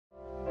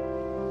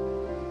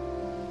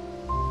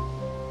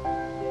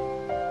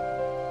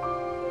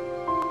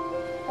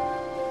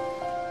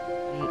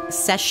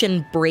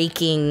session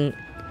breaking,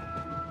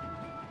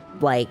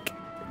 like,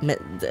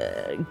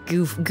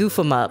 goof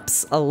 'em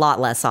ups a lot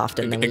less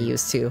often than we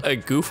used to.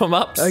 Goof 'em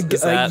ups?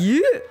 Is that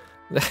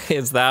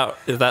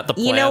the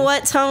plan? You know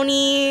what,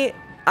 Tony?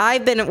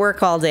 I've been at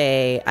work all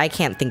day. I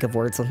can't think of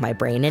words with my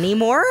brain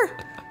anymore.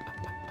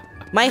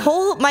 My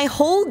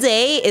whole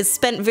day is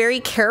spent very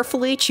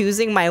carefully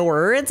choosing my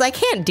words. I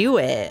can't do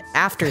it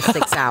after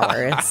 6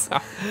 hours.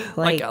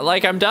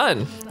 Like I'm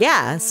done.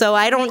 Yeah, so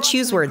I don't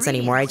choose words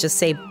anymore. I just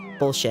say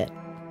bullshit.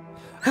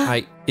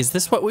 Is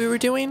this what we were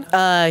doing?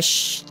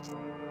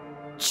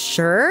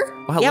 Sure.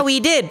 Wow, yeah, we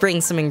did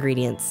bring some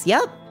ingredients.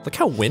 Yep. Look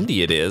how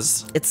windy it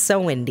is. It's so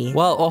windy.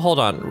 Well, hold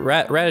on.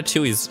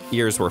 Ratatouille's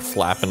ears were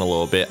flapping a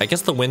little bit. I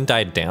guess the wind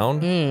died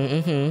down.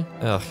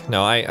 Ugh,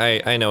 no,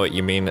 I know what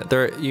you mean.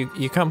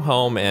 You come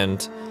home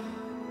and...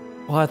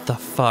 What the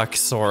fuck,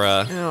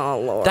 Sora? Oh,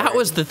 Lord. That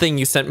was the thing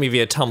you sent me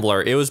via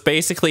Tumblr. It was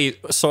basically,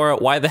 Sora,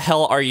 why the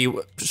hell are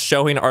you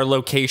showing our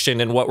location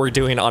and what we're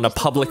doing on a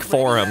public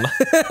forum?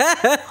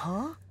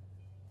 Huh?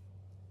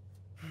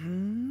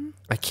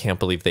 I can't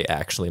believe they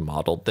actually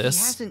modeled He this.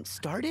 hasn't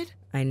started?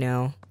 I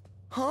know.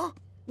 Huh?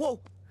 Whoa.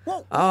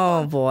 Whoa.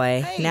 Oh,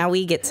 boy. Hey, now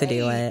we get to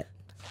do it.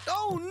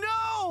 Oh,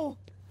 no.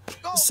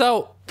 Oh,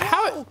 So,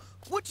 how... no.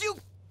 Would you...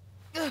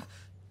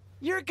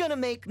 you're gonna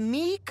make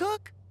me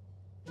cook?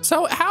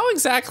 So how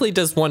exactly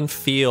does one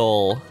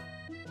feel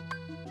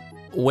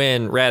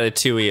when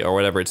Ratatouille, or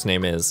whatever its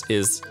name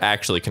is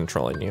actually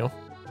controlling you?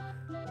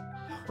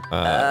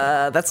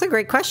 That's a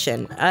great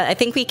question. I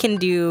think we can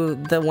do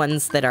the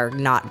ones that are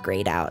not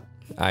grayed out.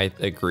 I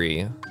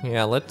agree.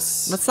 Yeah,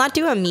 let's not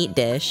do a meat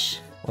dish.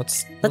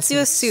 let's do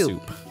a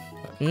soup.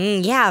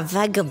 Yeah,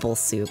 vegetable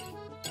soup.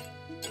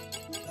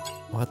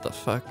 What the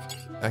fuck?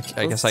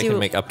 I guess I can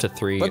make up to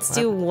 3. Let's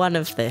do one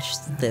of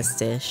this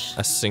dish.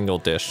 A single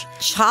dish.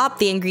 Chop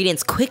the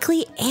ingredients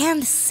quickly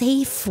and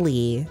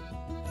safely.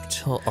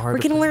 We're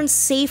gonna learn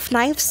safe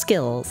knife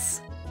skills.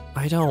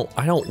 I don't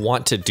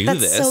want to do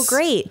this. That's so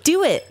great.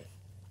 Do it.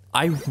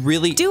 I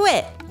really do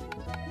it.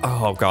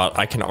 Oh god,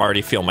 I can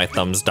already feel my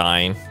thumbs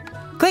dying.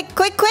 Quick,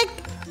 quick, quick.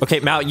 Okay,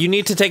 Mal, you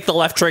need to take the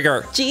left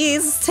trigger.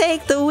 Jeez,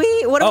 take the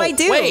wheel. What do I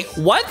do? Wait,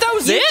 what? That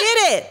was you it? You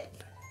did it.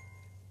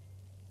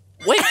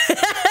 Wait.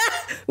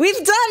 We've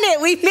done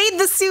it. We made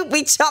the soup.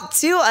 We chopped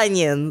 2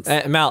 onions.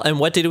 Mal, and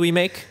what did we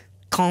make?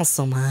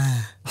 Consomme.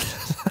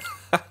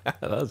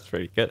 That was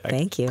pretty good.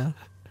 Thank you.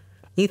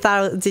 You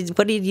thought,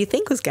 what did you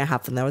think was going to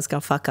happen? That was going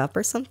to fuck up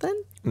or something?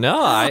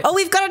 No, Oh,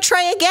 we've got to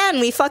try again.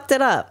 We fucked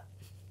it up.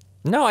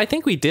 No, I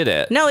think we did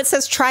it. No, it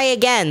says try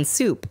again,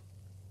 soup.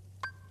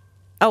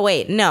 Oh,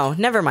 wait. No,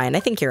 never mind. I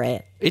think you're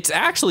right. It's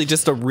actually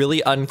just a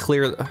really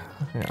unclear...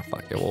 Yeah,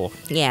 fuck it. We'll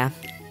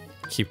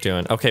keep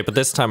doing. Okay, but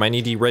this time I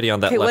need you ready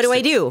on that left what do I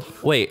stick. do?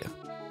 Wait.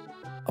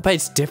 Oh, but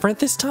it's different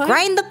this time?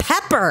 Grind the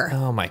pepper.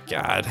 Oh my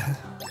god.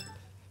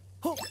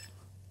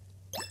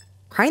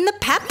 Grind the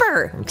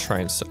pepper. I'm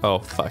trying to... Oh,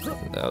 fuck.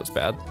 That was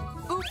bad.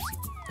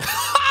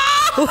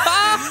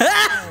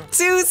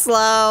 Too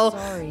slow.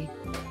 Sorry.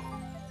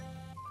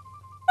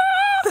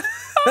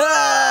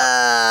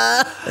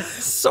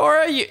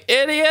 Sora, you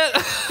idiot.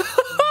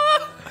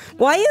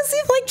 Why is he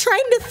like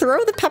trying to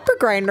throw the pepper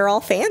grinder all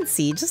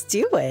fancy? Just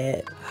do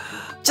it.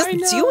 Just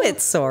do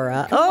it,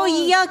 Sora.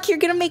 Yuck, you're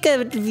gonna make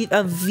a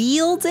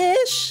veal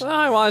dish?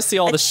 I want to see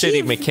all the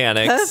shitty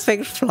mechanics.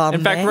 Perfect flambe.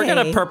 In fact, we're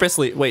gonna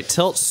purposely... Wait,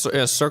 tilt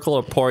circle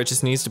or pour. It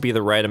just needs to be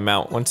the right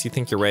amount. Once you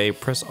think you're ready,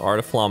 press R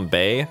to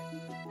flambe.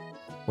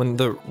 When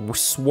the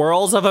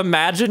swirls of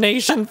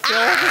imagination fill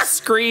the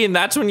screen,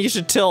 that's when you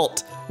should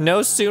tilt.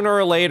 No sooner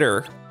or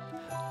later.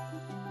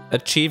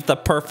 Achieve the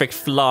perfect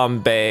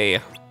flambe.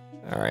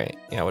 All right,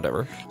 yeah,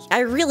 whatever.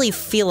 I really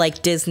feel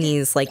like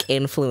Disney's like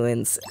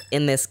influence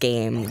in this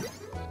game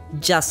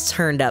just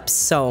turned up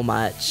so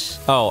much.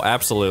 Oh,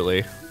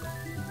 absolutely.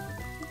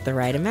 The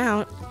right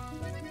amount.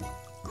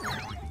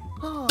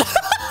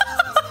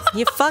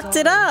 You fucked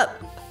it up.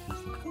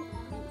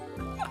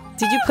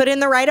 Did you put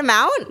in the right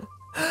amount?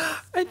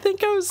 I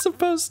think I was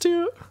supposed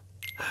to.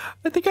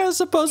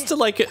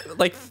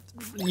 like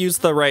use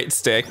the right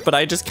stick, but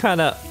I just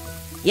kind of.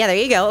 Yeah, there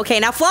you go. Okay,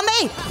 now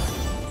flambe.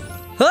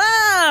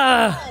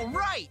 Ah! All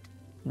right.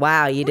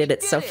 Wow, you did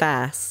it so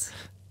fast.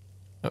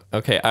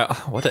 Okay,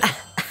 what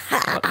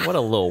a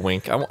little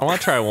wink. I want to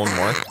try one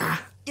more.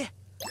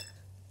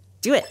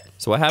 Do it.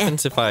 So what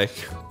happens if I?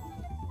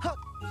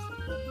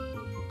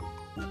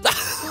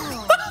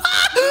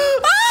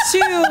 Too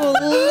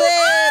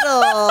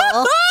little.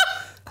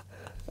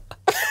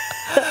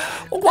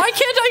 Why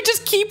can't I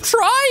just keep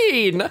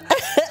trying?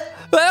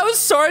 That was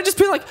Sora just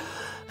being like,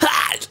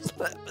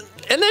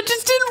 and it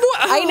just didn't work.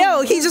 I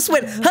know, he just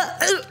went,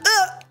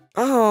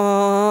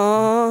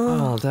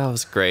 Oh, that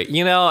was great.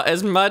 You know,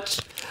 as much,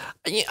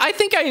 I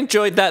think I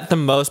enjoyed that the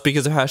most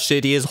because of how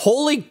shitty he is.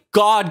 Holy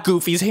God,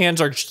 Goofy's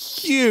hands are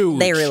huge.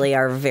 They really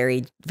are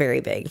very,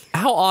 very big.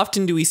 How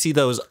often do we see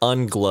those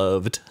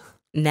ungloved?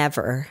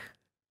 Never.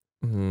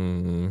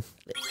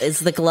 Is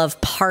the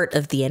glove part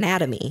of the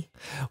anatomy?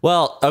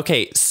 Well,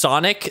 okay,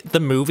 Sonic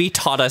the movie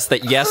taught us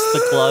that yes,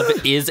 the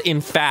glove is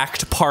in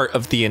fact part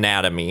of the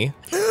anatomy.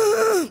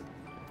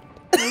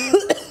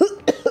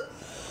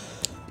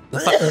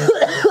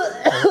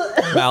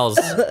 Mal's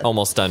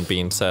almost done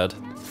being said,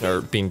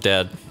 or being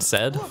dead.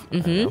 Said.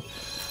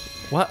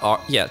 What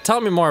are? Yeah,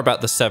 tell me more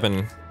about the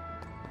seven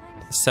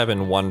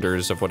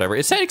wonders of whatever.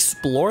 It said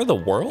explore the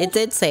world. It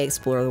did say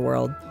explore the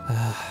world.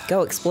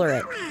 Go explore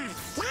it.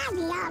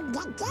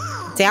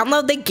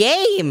 Download the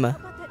game.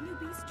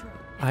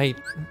 I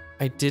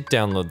did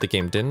download the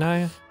game, didn't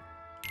I?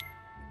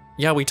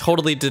 Yeah, we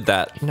totally did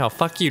that. No,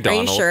 fuck you,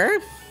 Donald. Are you sure?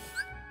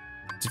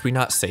 Did we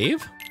not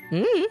save?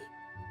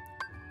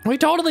 We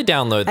totally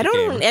downloaded the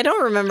game. I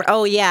don't remember.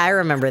 Oh yeah, I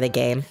remember the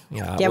game.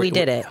 Yeah, we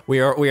did it. We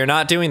are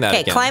not doing that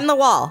Okay, again. climb the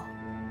wall.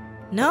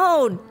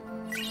 No.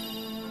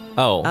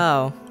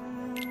 Oh.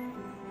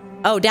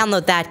 Oh,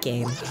 download that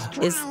game.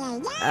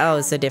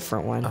 It's a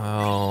different one.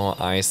 Oh,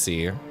 I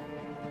see.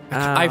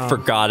 I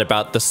forgot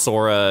about the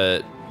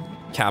Sora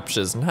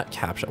captchas. Not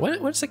captcha.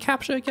 What's a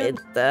captcha again?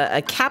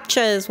 A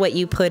captcha is what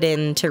you put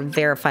in to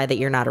verify that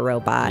you're not a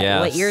robot. Yes.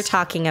 What you're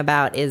talking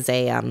about is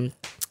a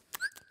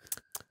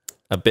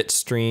bit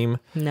stream.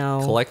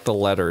 No. Collect the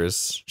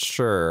letters.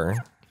 Sure.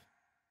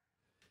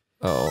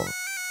 Oh.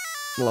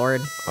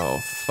 Lord. Oh,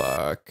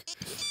 fuck.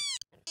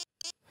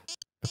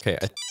 Okay,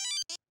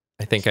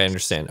 I think I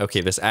understand.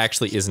 Okay, this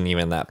actually isn't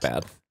even that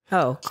bad.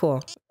 Oh,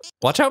 cool.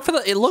 Watch out for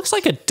it looks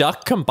like a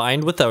duck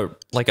combined with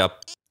like a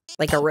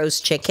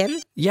roast chicken?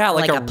 Yeah,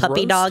 like a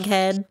puppy roast- dog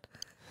head?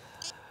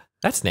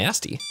 That's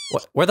nasty.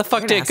 Where the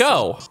fuck You're did nasty. it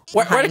go?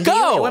 Where'd it Behind you?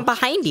 go? It went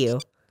behind you.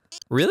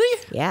 Really?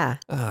 Yeah.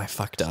 Oh, I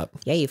fucked up.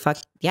 Yeah,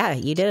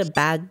 you did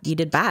bad. You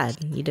did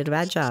a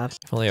bad job.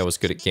 If only I was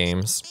good at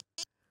games.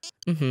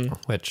 Mm-hmm.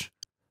 Which,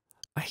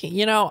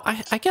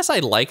 I guess I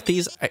like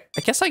these. I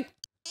guess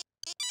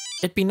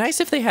it'd be nice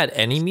if they had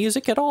any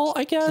music at all,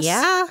 I guess.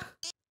 Yeah.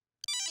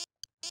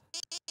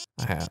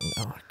 I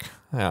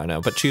don't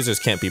know, but choosers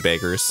can't be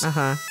beggars.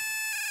 Uh-huh.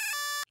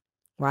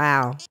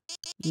 Wow.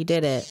 You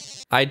did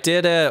it. I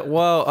did it.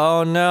 Whoa.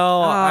 Oh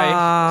no.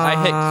 I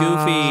hit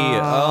Goofy.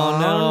 Oh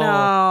no.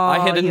 I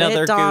hit You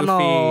another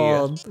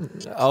Donald.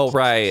 Goofy. Oh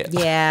right.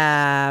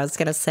 Yeah, I was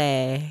gonna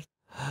say.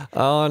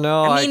 Oh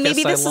no. I mean, guess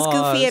maybe this is Goofy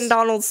lost. and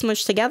Donald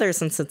smushed together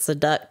since it's a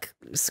duck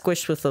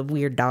squished with a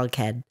weird dog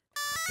head.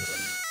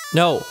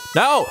 No.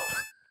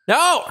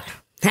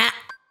 Ha!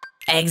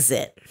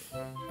 Exit.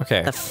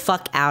 Okay. The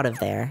fuck out of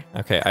there.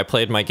 Okay. I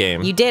played my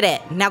game. You did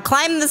it. Now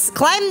climb this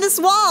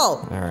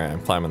wall. All right. I'm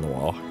climbing the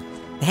wall.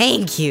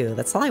 Thank you.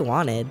 That's all I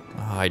wanted.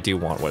 Oh, I do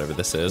want whatever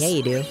this is. Yeah,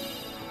 you do.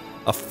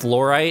 A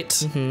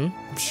fluorite. Mm-hmm.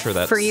 I'm sure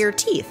that's For your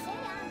teeth.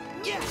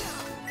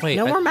 Wait.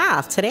 No more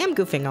math. Today I'm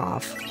goofing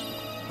off.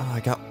 Oh, I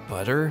got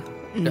butter.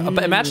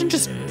 But imagine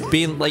just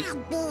being like.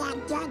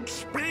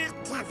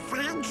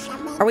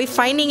 Are we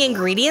finding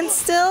ingredients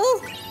still?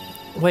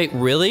 Wait,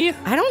 really?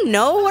 I don't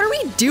know. What are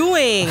we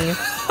doing?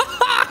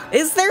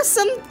 Is there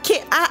some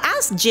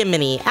ask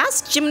Jiminy.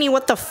 Ask Jiminy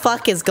what the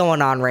fuck is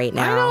going on right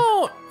now. I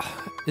don't.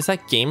 Is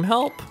that game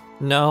help?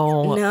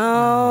 No.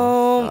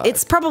 No.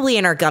 It's probably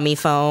in our gummy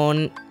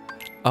phone.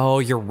 Oh,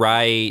 you're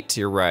right.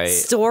 You're right.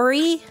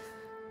 Story?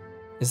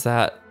 Is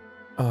that?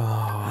 Oh,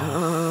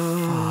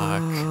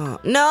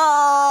 fuck.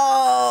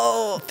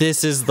 No.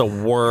 This is the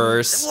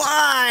worst.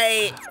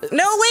 Why?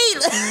 No,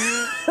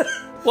 wait.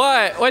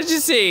 What? What did you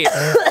see?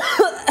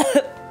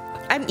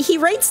 He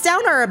writes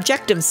down our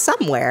objectives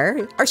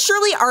somewhere. Or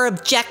surely our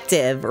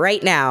objective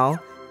right now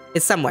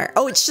is somewhere.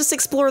 Oh, it's just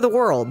explore the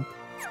world.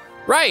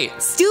 Right.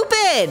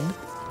 Stupid.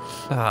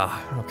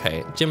 Ah,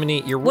 okay.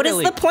 Jiminy, you're What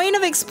really. is the point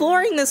of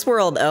exploring this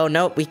world? Oh,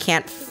 nope. We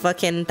can't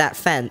fucking that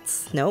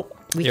fence. Nope.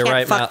 We You're can't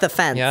right, fuck Matt. the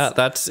fence. Yeah,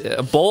 that's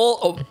a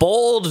bold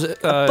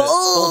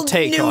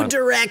take new on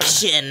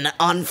direction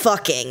on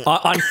fucking.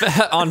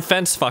 on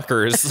fence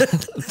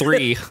fuckers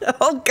 3.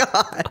 Oh,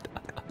 God.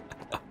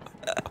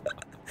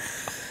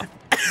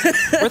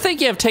 We're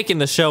thinking of taking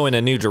the show in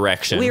a new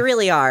direction. We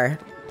really are.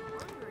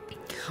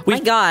 My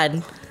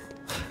God.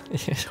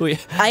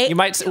 You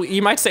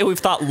might say we've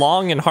thought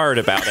long and hard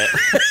about it.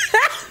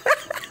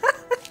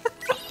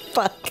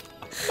 Fuck.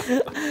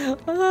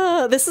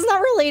 This is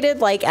not related,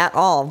 like, at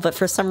all, but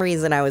for some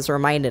reason I was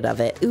reminded of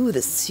it. Ooh,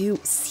 the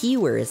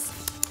sewers.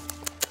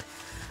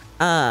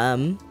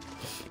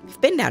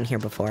 We've been down here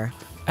before.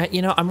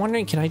 I'm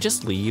wondering, can I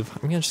just leave?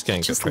 I'm just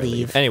gonna Just go try to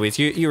leave. Anyways,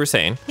 you were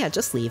saying. Yeah,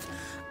 just leave.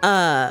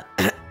 I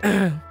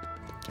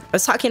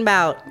was talking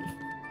about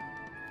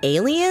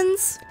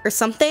aliens or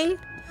something,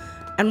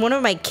 and one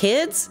of my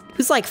kids,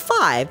 who's like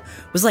 5,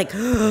 was like,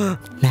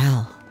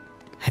 Mal,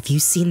 have you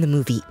seen the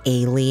movie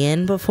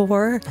Alien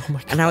before? Oh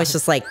my God. And I was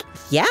just like,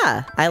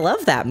 yeah, I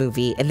love that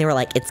movie. And they were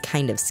like, it's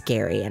kind of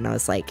scary. And I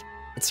was like,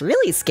 it's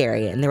really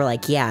scary. And they were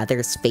like, yeah,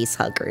 there's face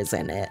huggers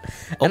in it.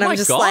 And Oh my I'm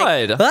just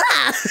God. like,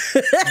 ah!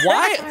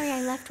 Why? Sorry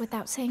I left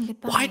without saying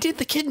goodbye. Why did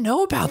the kid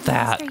know about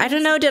that? I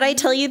don't know. Did I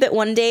tell you that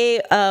one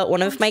day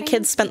one of my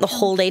kids spent the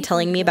whole day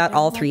telling me about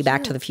all 3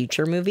 Back to the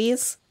Future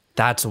movies?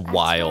 That's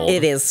wild.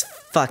 It is.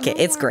 Fuck it.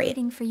 No It's more great.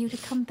 waiting for you to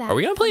come back Are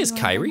we gonna play from as your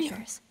Kairi?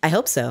 adventures. I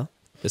hope so.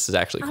 This is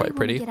actually I quite want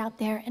pretty. to get out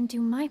there and do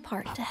my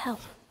part to help.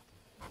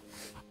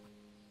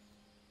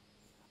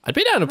 I'd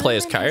be down to play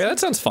as Merlin Kairi. has That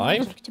sounds used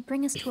magic fine. To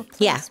bring us to a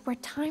place Yeah. where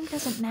time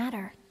doesn't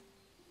matter.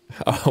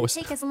 Oh,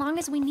 Take as long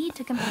as we need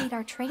to complete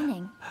our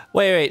training.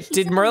 wait.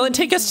 Did Merlin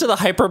take us to the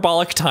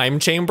hyperbolic time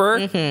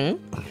chamber?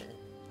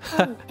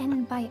 Oh,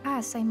 and by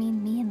us, I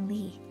mean me and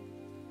Lee.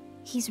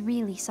 He's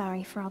really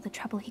sorry for all the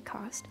trouble he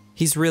caused.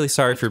 He's really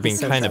sorry for being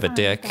So kind of a fine,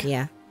 dick. but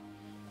Yeah.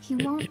 He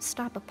won't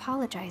stop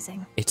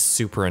apologizing. It's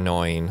super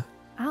annoying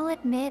I'll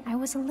admit I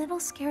was a little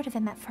scared of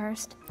him at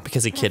first.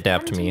 because he but I've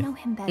kidnapped gotten me. to know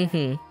him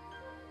better.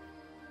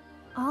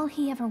 All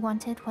he ever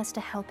wanted was to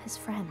help his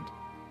friend.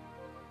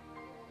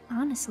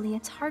 Honestly,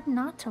 it's hard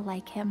not to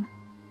like him.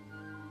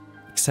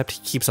 Except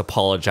he keeps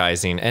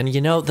apologizing. And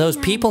you know, those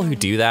people who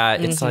do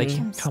that, it's like,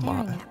 Him come staring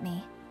on. at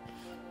me.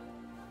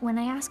 When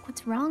I ask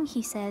what's wrong,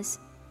 he says,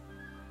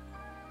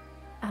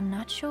 "I'm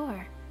not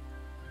sure.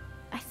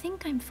 I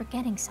think I'm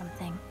forgetting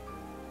something.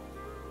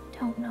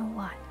 Don't know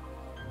what."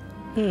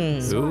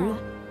 Sora,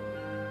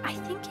 I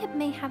think it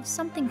may have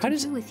something to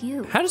do with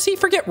you. How does he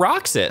forget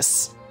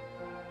Roxas?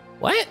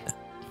 What?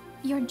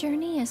 Your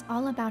journey is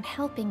all about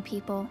helping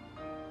people.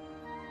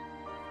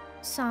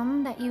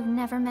 Some that you've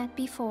never met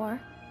before,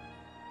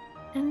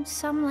 and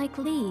some like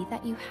Lee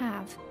that you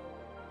have.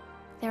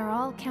 They're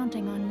all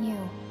counting on you.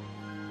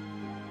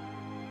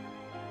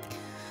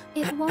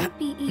 It won't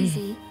be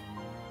easy,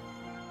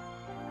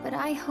 but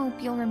I hope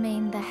you'll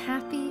remain the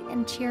happy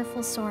and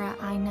cheerful Sora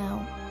I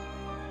know.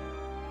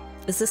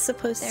 Is this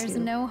supposed There's to?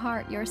 no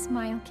heart your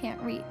smile can't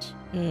reach.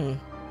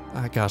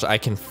 Oh, gosh, I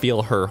can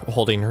feel her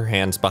holding her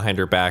hands behind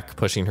her back,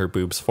 pushing her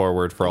boobs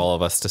forward for all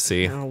of us to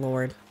see. Oh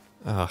Lord.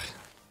 Ugh.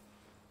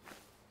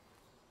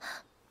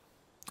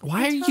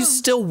 Why are you wrong?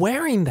 still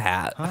wearing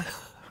that?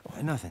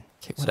 Nothing.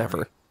 Okay,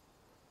 whatever.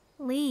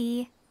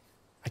 Lee,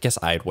 I guess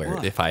I'd wear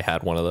it if I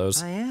had one of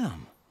those. I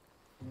am.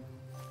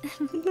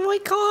 Oh my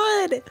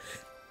God.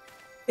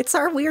 It's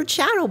our weird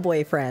shadow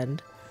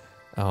boyfriend.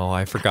 Oh,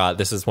 I forgot.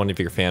 This is one of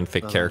your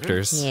fanfic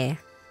characters. Yeah.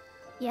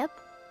 yep.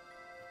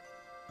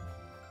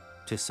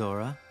 To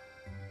Sora?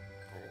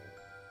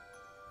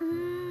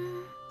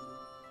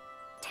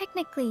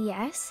 Technically,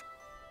 yes.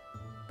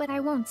 But I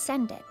won't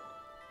send it.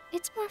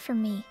 It's more for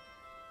me.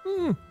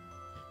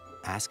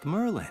 Ask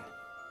Merlin.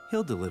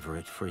 He'll deliver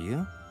it for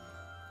you.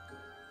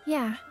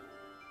 Yeah.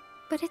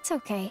 But it's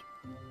okay.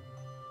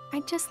 I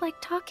just like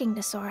talking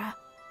to Sora.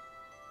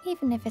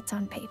 Even if it's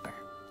on paper.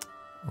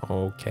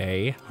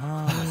 Okay.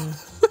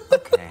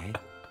 Okay.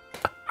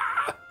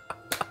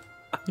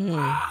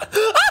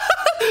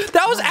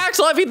 That was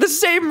Axel having the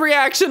same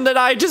reaction that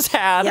I just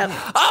had. Yep.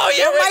 Oh,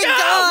 here Oh we my go!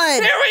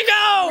 God. Here we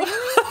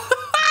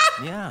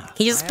go! Yeah.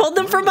 He just I pulled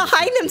them from uploaded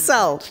behind it.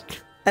 himself.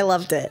 I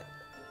loved it.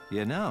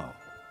 You know,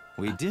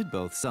 we did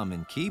both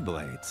summon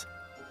Keyblades.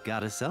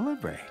 Gotta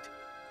celebrate.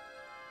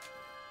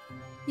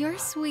 You're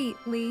sweet,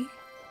 Lee.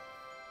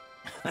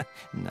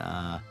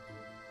 Nah.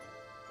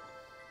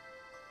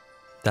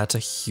 That's a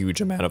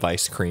huge amount of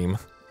ice cream.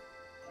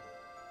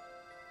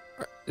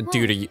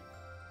 Dude, are you...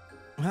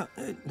 Well,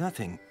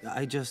 nothing.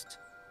 I just...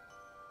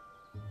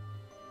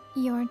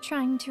 You're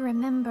trying to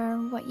remember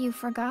what you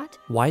forgot?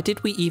 Why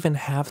did we even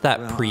have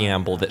that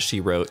preamble that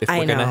she wrote if I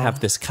we're gonna know. have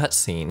this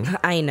cutscene?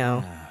 I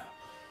know.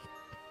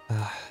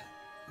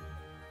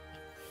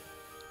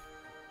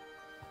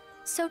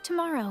 So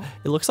tomorrow,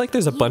 It looks like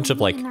there's a bunch you of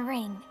and like me in the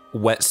ring.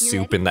 wet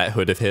soup in that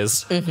hood of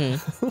his.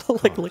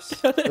 Like, look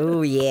at it.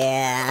 Oh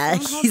yeah.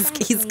 Don't hold back,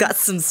 He's got please.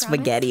 some Promise?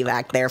 spaghetti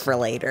back there for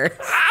later.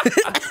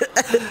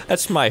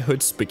 That's my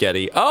hood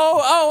spaghetti.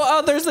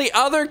 Oh, there's the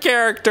other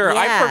character.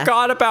 I Yeah.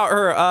 forgot about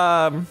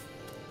her.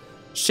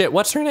 Shit,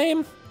 what's her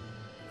name?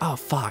 Oh,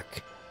 fuck.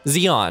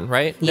 Xeon,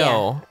 right? Yeah.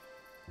 No.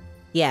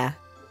 Yeah.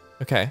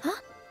 Okay.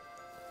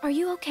 Are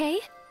you okay?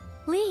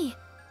 Lee,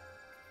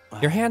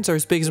 Your hands are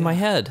as big as my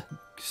head.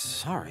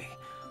 Sorry.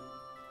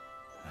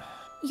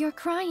 you're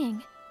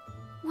crying.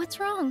 What's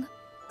wrong?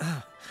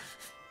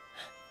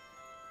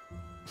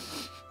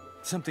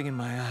 Something in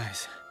my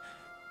eyes.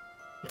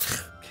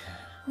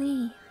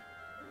 Lee,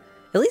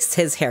 At least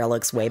his hair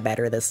looks way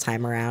better this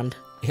time around.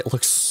 It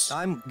looks...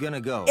 I'm gonna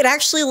go. It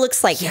actually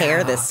looks like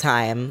hair this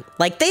time.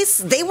 Like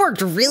they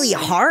worked really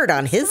hard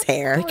on his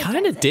hair.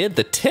 Kind of did.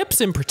 The tips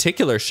in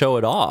particular show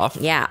it off.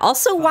 Yeah.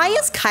 Also, why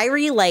is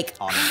Kairi like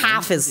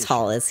half as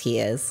tall as he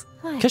is?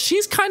 Because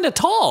she's kind of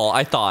tall,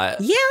 I thought.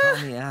 Yeah.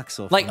 Call me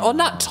Axel. Like, from oh, now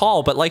not on.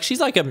 tall, but like she's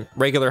like a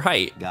regular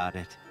height. Got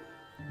it.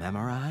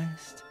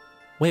 Memorized?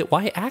 Wait,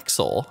 why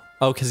Axel?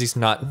 Oh, because he's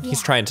Yeah.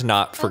 trying to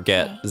not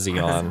forget okay.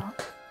 Xeon.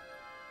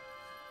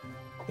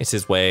 It's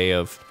his way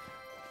of...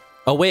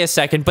 Oh, wait a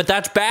second, but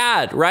that's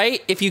bad,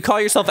 right? If you call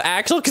yourself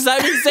Axel, because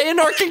that means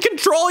Xehanort can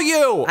control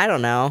you. I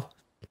don't know.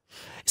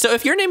 So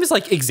if your name is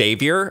like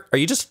Xavier, are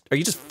you just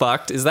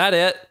fucked? Is that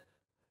it?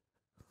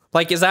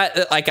 Like, is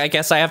that like, I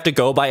guess I have to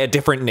go by a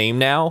different name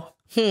now?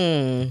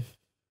 I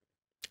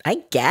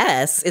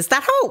guess. Is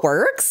that how it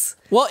works?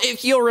 Well,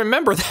 if you'll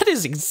remember, that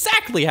is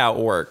exactly how it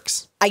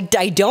works.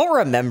 I don't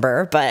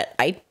remember, but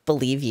I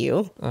believe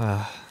you.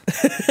 Well,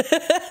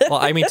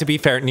 I mean, to be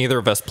fair, neither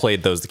of us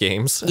played those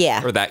games.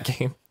 Yeah. Or that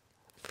game.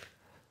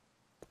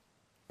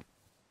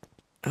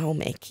 Oh,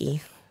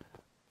 Mickey.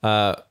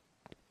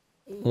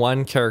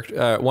 One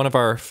character, one of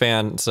our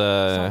fans,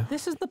 So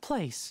this is the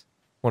place.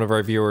 one of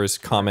our viewers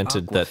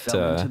commented Aqua that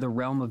fell into the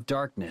realm of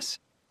darkness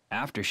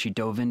after she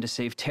dove in to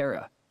save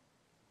Terra.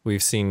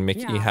 we've seen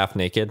Mickey Yeah. half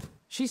naked,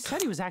 She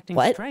said he was acting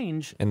What?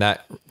 strange. and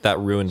that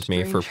ruined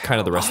me for kind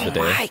of the rest of the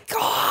day. My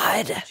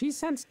God. She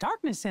sensed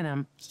darkness in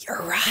him.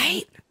 You're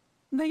right.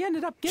 They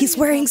ended up getting He's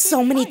wearing into a so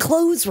big many fight.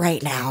 clothes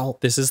right now.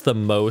 This is the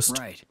most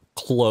Right.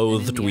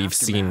 clothed And in the we've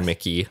seen aftermath,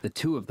 Mickey. The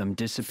two of them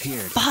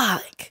disappeared.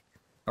 Fuck.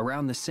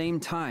 Around the same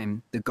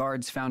time, the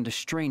guards found a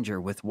stranger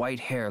with white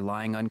hair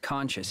lying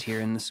unconscious here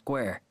in the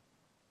square.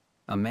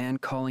 A man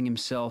calling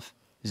himself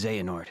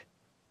Xehanort.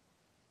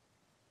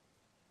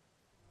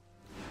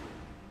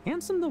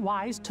 Ansem the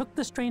Wise took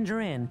the stranger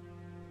in,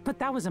 but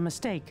that was a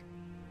mistake.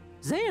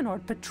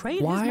 Xehanort betrayed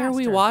his Why are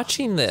we master,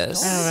 watching this?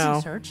 stole I don't his know.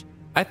 research,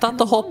 I thought and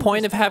the whole along with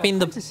point his of having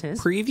the fellow apprentices,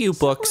 preview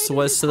books separated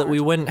was his so that we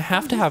heart wouldn't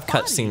have from to his have body.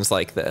 cutscenes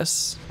like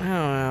this. I don't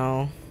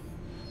know.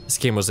 This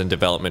game was in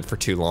development for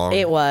too long.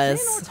 It was.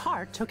 Xehanort's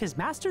heart took his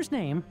master's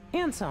name,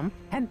 Ansem,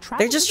 and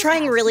traveled They're just to the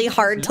trying past really give his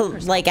hard to, younger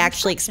self like,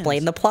 actually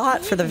explain the plot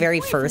instructions. for the very He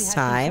briefly first had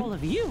time. control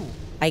of you.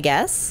 I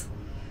guess.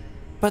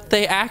 But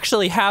they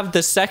actually have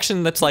this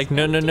section that's like,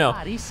 no, no, no.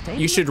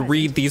 You should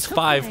read these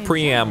 5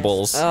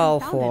 preambles. Oh,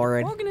 Founded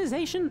Lord.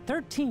 Organization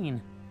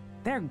 13.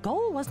 Their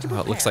goal was to Oh,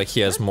 it looks prepare like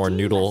he has more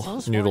 13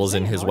 vessels for noodles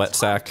in his wet Xehanort's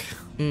sack.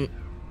 And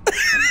put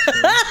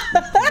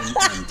an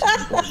end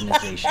to the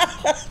organization.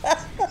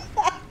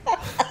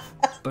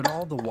 But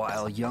all the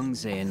while, young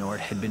Xehanort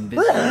had been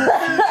visiting the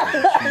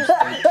future to choose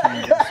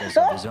 13 vessels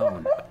of his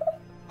own.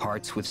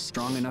 Hearts with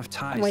strong enough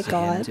ties Oh my to him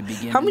God. to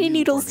begin How a many new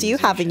noodles do you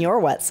have in organization. your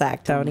wet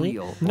sack, The Tony?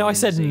 real No, I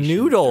said Organization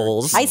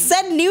noodles. 13. I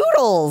said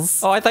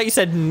noodles. Oh, I thought you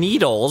said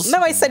needles. No,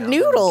 I said Now they're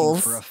looking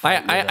noodles. for a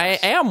fight with I us.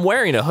 am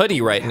wearing a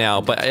hoodie right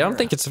now, but I don't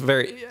think it's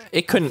very...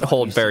 It couldn't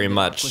hold very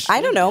much. I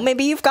don't know.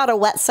 Maybe you've got a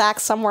wet sack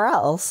somewhere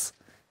else.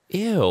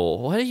 Ew,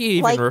 what are you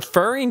even Like-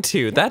 referring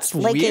to? That's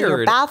Like in your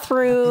weird.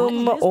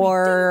 bathroom Problem is, we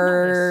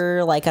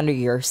or like under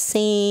your You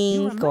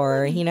sink remember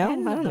or, the you know,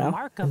 end I of don't the know.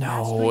 Mark of No,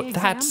 Mastery exam?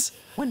 that's...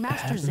 When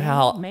Master Xehanort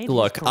Mal, made his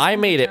look, I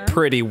made it return?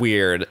 pretty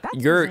weird. That's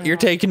You're Xehanort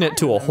taking it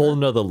to a whole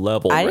nother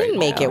level I right didn't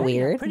make now. it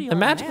weird. Pretty old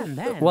man Imagine...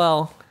 then.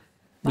 Well,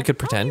 we But could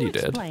how pretend do you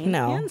did. explain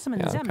No. Ansem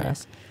and Yeah, okay.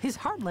 Xemnas, his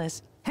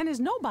heartless, and his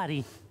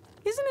nobody.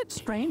 Isn't it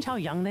strange how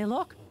young they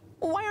look?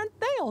 Why aren't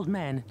they old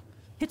men?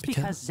 It's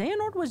because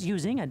Xehanort was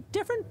using a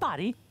different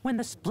body when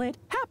the split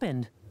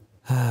happened.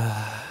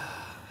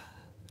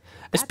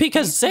 It's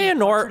because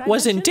Xehanort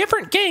was in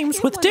different games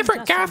It with wasn't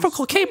different just some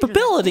graphical stranger that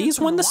capabilities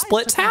came when from the Wise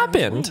splits took on the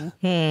happened.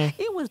 wing.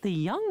 It was the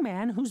young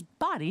man whose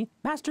body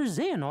Master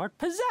Xehanort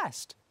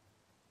possessed.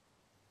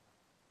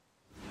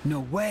 No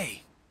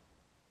way.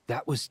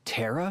 That was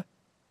Terra?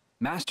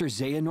 Master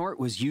Xehanort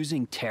was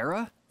using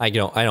Terra? I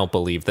don't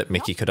believe that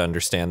Mickey could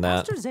understand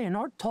that. Master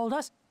Xehanort told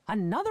us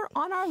another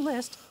on our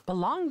list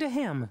belonged to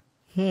him.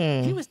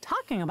 He was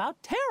talking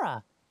about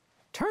Terra.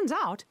 Turns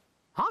out,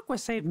 Aqua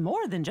saved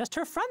more than just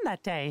her friend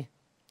that day.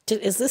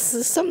 Is this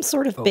some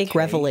sort of big Okay.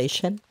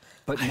 revelation?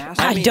 But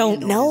Master I don't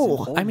Xehanort is know.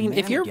 an old I mean,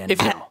 if man you're again if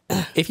now.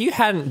 if you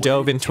hadn't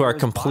dove into our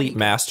complete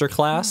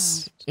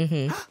masterclass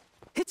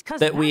It's 'cause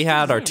that we Master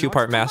had, our Xehanort's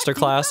 2-part collecting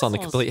masterclass on the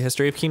vessels. complete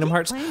history of Kingdom He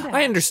Hearts, claimed to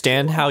I have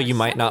understand how you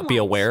might not be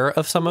seven aware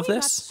of some of We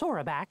got this.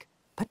 Sora back,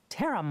 but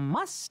Terra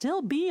must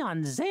still be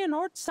on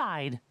Xehanort's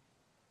side.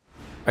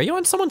 Are you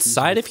on someone's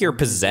side if you're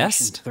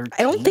possessed?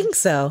 I don't think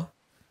so.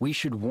 We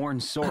should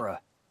warn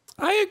Sora.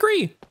 I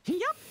agree.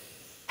 Yep,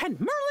 and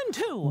Merlin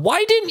too.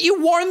 Why didn't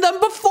you warn them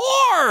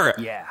before?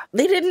 Yeah.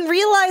 They didn't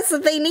realize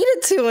that they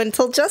needed to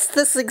until just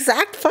this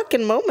exact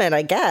fucking moment,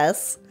 I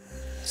guess.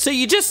 So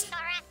you just...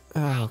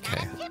 Oh,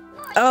 okay.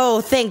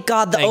 Oh, thank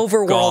God, the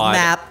overworld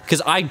map.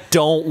 Because I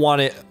don't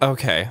want it...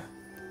 Okay.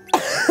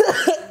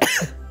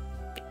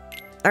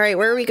 All right,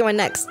 where are we going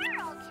next?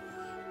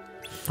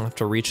 I'll have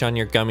to reach on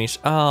your gummy...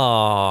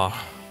 Oh.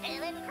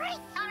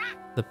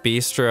 The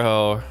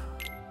bistro.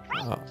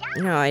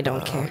 No, I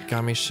don't care.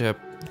 Gummy ship.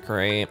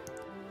 Great.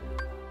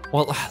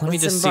 Well, let me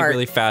Let's just see embark.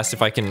 really fast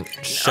if I can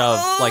shove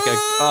like a...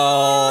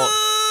 Oh.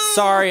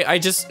 Sorry, I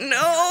just...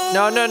 No.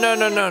 No, no, no,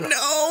 no, no, no.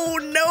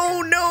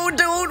 No,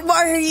 don't.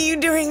 Why are you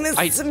doing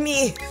this to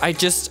me? I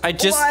just...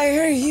 Why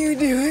are you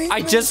doing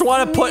I just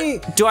want to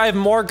put... Do I have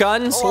more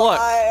guns? Look.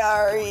 Why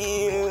are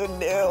you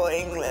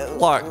doing this?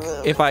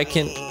 Look, if I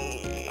can...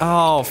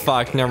 Oh,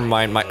 fuck, never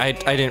mind. I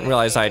didn't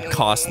realize I had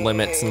cost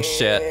limits and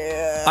shit.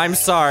 I'm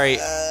sorry.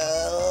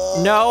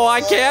 No,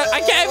 I can't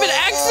even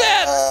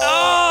exit!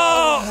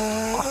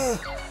 Oh!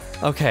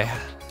 Okay.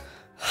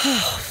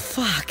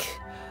 Fuck.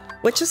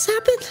 What just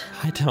happened?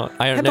 I don't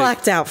I know.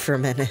 blacked out for a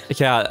minute.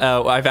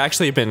 Yeah, I've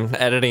actually been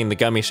editing the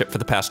gummy ship for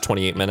the past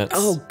 28 minutes.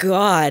 Oh,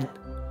 God.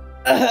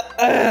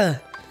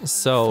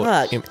 So,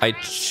 fuck. I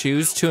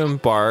choose to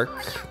embark.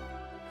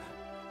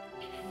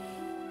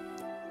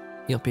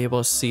 You'll be able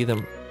to see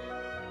them.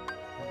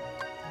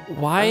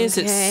 Why is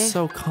it Okay.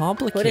 so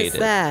complicated? What is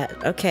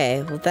that?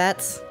 Okay, well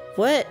that's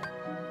what?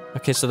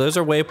 Okay, so those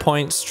are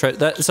waypoints.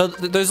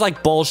 There's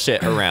like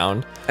bullshit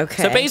around.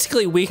 Okay. So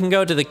basically, we can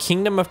go to the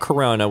Kingdom of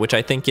Corona, which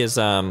I think is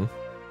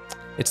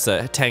it's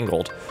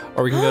Tangled,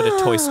 or we can go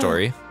to Toy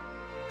Story.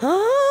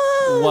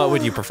 Oh. What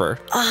would you prefer?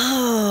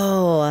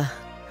 Oh.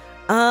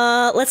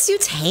 Let's do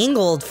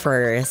Tangled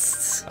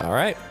first. All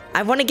right.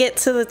 I want to get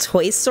to the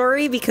Toy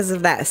Story because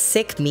of that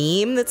sick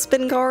meme that's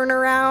been going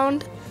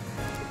around.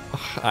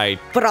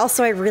 But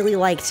also, I really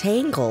like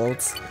Tangled.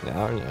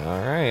 All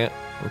right.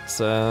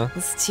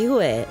 Let's do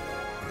it.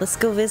 Let's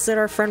go visit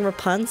our friend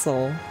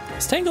Rapunzel.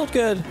 Is Tangled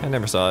good? I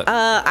never saw it.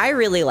 I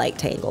really like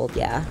Tangled,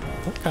 yeah.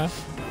 Okay.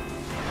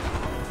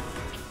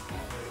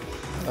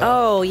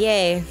 Oh,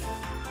 yay.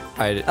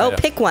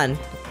 Pick one.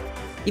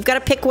 You've got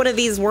to pick one of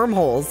these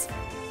wormholes.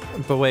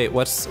 But wait,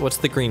 what's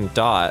the green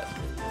dot?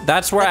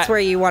 That's where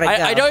you want to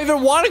go. I don't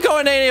even want to go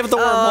in any of the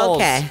wormholes.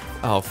 Okay.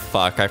 Oh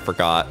fuck, I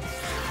forgot.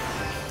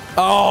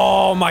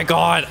 Oh my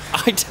god,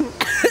 I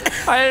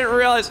didn't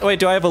realize. Wait,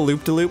 do I have a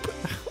loop-de-loop?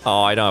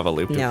 Oh, I don't have a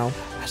loop-de-loop. No.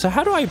 So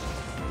how do I?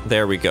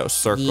 There we go.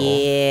 Circle.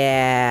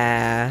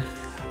 Yeah.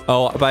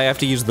 Oh, but I have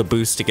to use the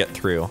boost to get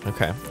through.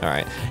 Okay, all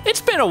right.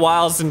 It's been a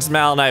while since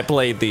Mal and I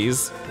played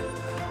these.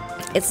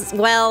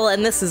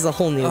 And this is a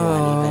whole new one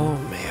Oh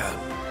even. man.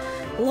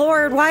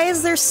 Lord, why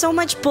is there so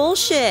much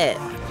bullshit?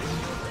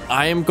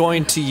 I am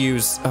going to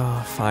use,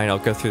 fine, I'll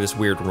go through this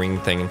weird ring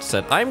thing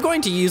instead. I'm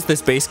going to use this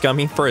base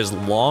gummy for as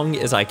long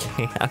as I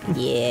can.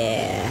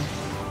 Yeah.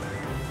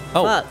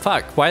 Oh,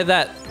 fuck, why did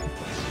that?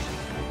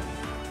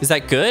 Is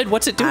that good?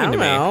 What's it doing to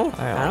me?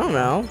 I don't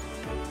know.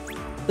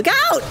 Look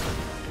out!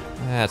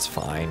 That's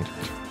fine,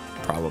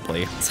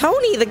 probably.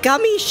 Tony, the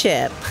gummy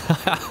ship.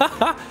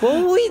 What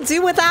will we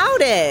do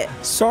without it?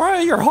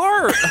 Sora, your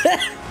heart.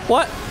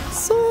 What?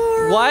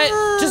 Sora.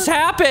 What just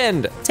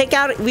happened?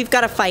 We've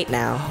got to fight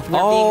now. We're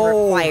being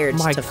required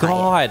to fight. Oh my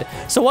god.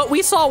 So what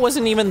we saw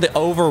wasn't even the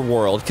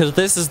overworld, because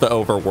this is the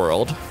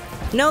overworld.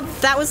 No,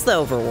 that was the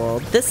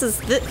overworld. This is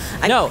the...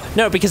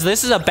 No, because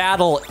this is a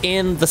battle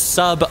in the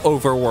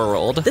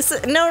sub-overworld. This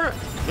is... No,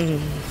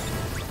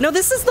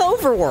 this is the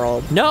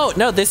overworld.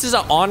 No, this is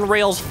an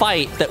on-rails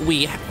fight that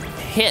we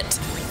hit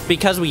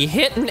because we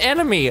hit an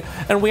enemy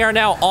and we are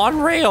now on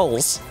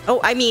rails. Oh,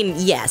 I mean,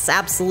 yes,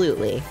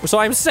 absolutely. So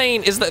I'm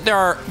saying is that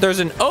there's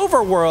an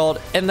overworld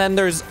and then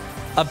there's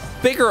a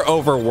bigger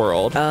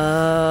overworld.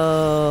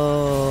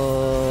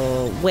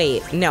 Oh,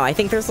 wait, no, I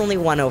think there's only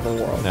one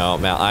overworld. No,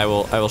 Mal, I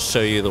will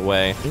show you the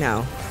way.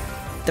 No,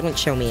 don't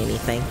show me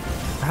anything.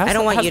 I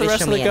don't want you to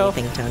show me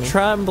anything, Tony.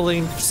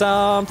 Trembling for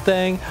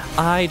something.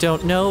 I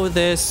don't know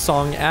this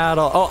song at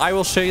all. Oh, I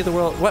will show you the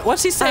world.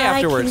 What's he say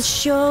afterwards? I can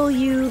show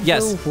you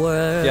the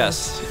world.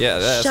 Yes.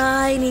 Yeah.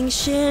 Shining,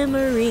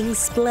 shimmering,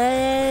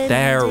 splendid.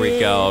 There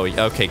we go.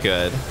 Okay,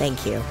 good.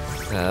 Thank you.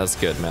 Yeah, that's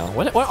good, Mel.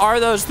 What are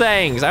those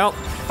things? I don't.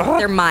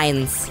 They're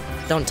mines.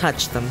 Don't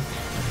touch them.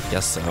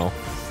 Guess so.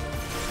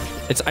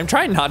 I'm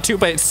trying not to,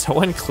 but it's so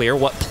unclear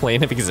what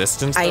plane of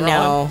existence they're I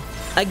know. on.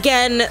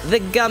 Again, the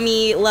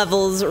gummy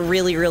levels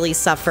really, really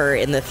suffer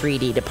in the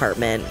 3D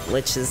department,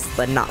 which is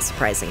not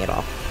surprising at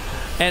all.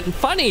 And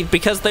funny,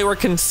 because they were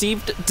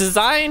conceived of,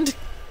 designed,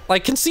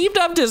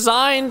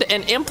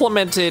 and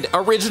implemented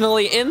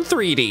originally in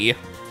 3D.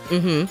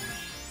 Mm-hmm.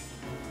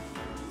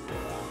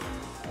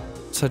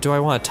 So do I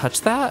want to touch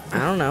that? I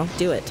don't know.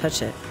 Do it.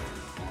 Touch it.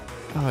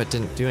 Oh, it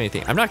didn't do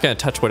anything. I'm not going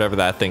to touch whatever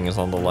that thing is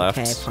on the left.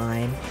 Okay,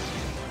 fine.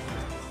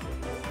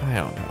 I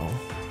don't know.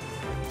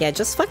 Yeah,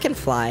 just fucking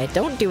fly.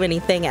 Don't do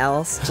anything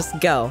else. Just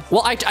go.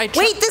 Well, Wait,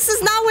 this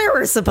is not where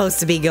we're supposed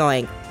to be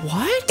going.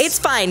 What? It's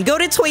fine. Go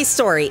to Toy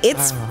Story.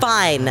 It's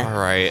fine. All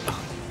right.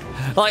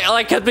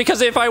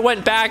 Because if I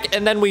went back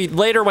and then we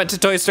later went to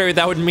Toy Story,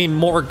 that would mean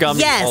more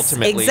gummy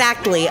ultimately. Yes,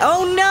 exactly.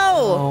 Oh,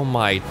 no. Oh,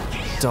 my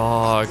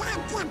dog.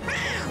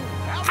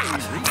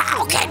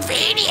 How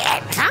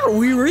convenient. How do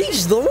we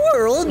reach the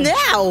world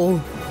now?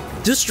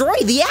 Destroy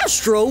the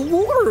Astro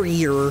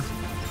Warrior.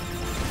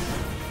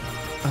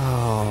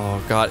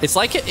 Oh god, it's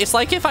like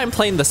if I'm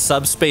playing the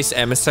Subspace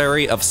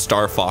Emissary of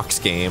Star Fox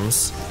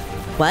games.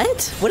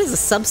 What? What is a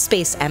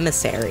Subspace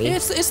Emissary?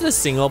 It's the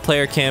single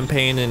player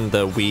campaign in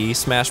the Wii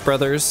Smash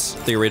Brothers,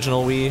 the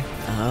original Wii.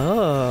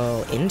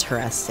 Oh,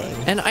 interesting.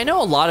 And I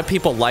know a lot of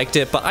people liked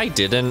it, but I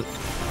didn't.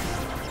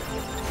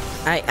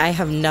 I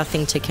have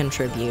nothing to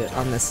contribute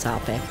on this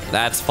topic.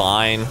 That's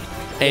fine.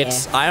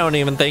 I don't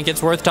even think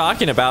it's worth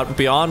talking about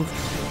beyond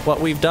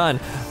what we've done.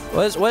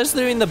 What does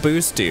doing the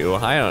boost do?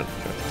 I don't.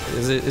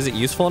 Is it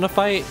useful in a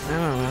fight? I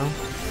don't know.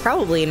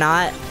 Probably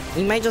not.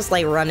 You might just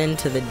like run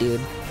into the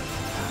dude.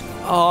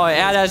 Oh,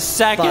 add a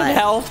second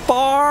health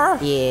bar?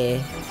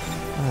 Yeah.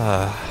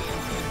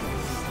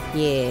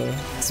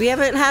 Yeah. So we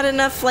haven't had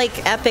enough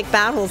like epic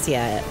battles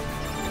yet.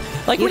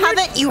 Like you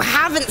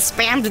haven't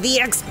spammed the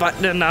X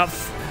button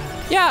enough.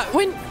 Yeah,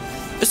 when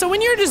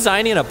you're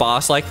designing a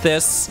boss like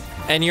this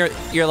and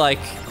you're like,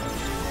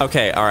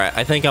 okay, all right,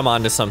 I think I'm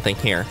onto something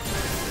here.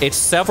 It's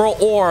several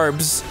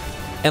orbs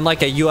and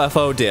like a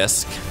UFO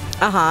disc.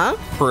 Uh-huh.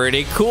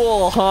 Pretty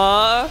cool,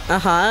 huh?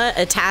 Uh-huh.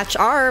 Attach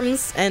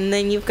arms, and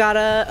then you've got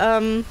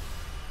a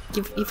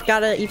you've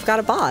got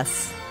a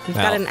boss. You've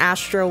got an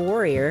Astro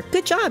Warrior.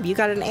 Good job, you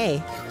got an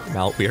A.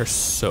 Mal, we are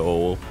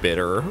so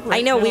bitter.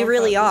 I know, we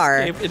really are.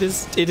 It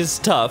is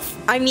tough.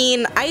 I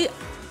mean,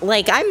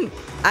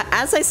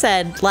 as I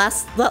said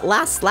last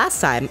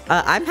time,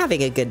 I'm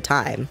having a good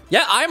time.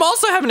 Yeah, I'm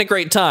also having a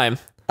great time.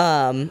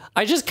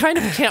 I just kind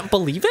of can't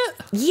believe it.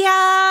 Yeah,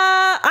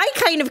 I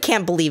kind of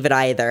can't believe it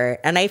either.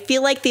 And I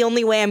feel like the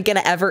only way I'm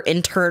gonna ever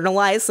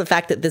internalize the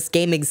fact that this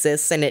game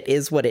exists and it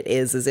is what it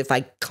is if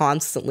I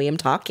constantly am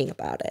talking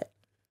about it.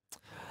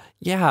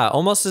 Yeah,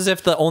 almost as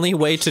if the only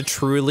way to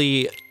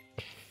truly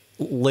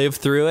live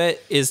through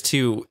it is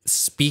to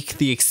speak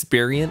the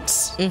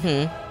experience.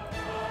 Mm-hmm.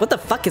 What the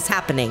fuck is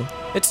happening?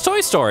 It's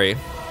Toy Story.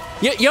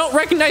 You don't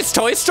recognize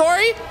Toy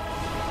Story?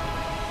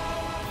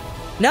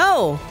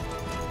 No.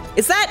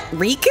 Is that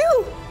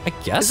Riku? I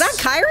guess. Is that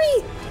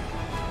Kairi?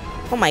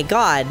 Oh my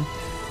god.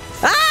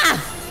 Ah!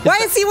 Why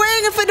is he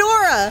wearing a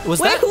fedora? Who is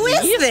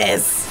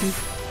this?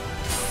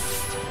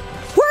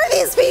 Who are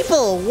these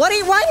people?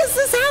 Why is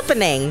this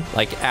happening?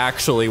 Like,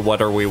 actually, what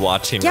are we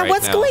watching right now? Yeah,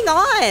 what's going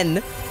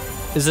on?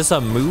 Is this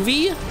a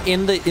movie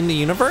in the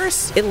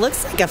universe? It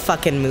looks like a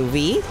fucking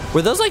movie.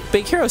 Were those like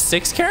Big Hero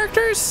 6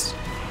 characters?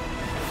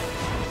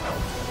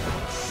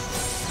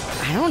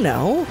 I don't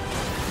know.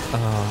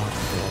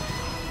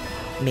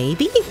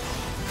 Maybe?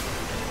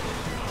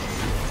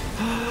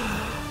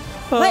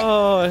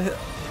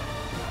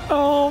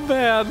 Oh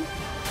man.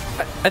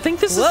 I think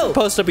this is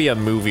supposed to be a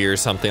movie or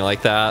something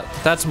like that.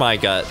 That's my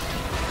gut.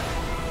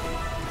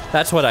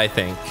 That's what I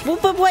think. Well,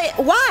 but wait,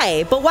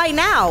 why? But why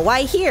now?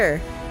 Why here?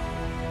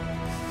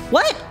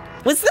 What?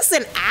 Was this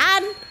an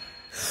ad?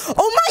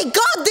 Oh my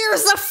god,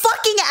 there's a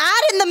fucking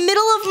ad in the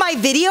middle of my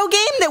video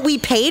game that we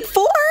paid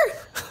for?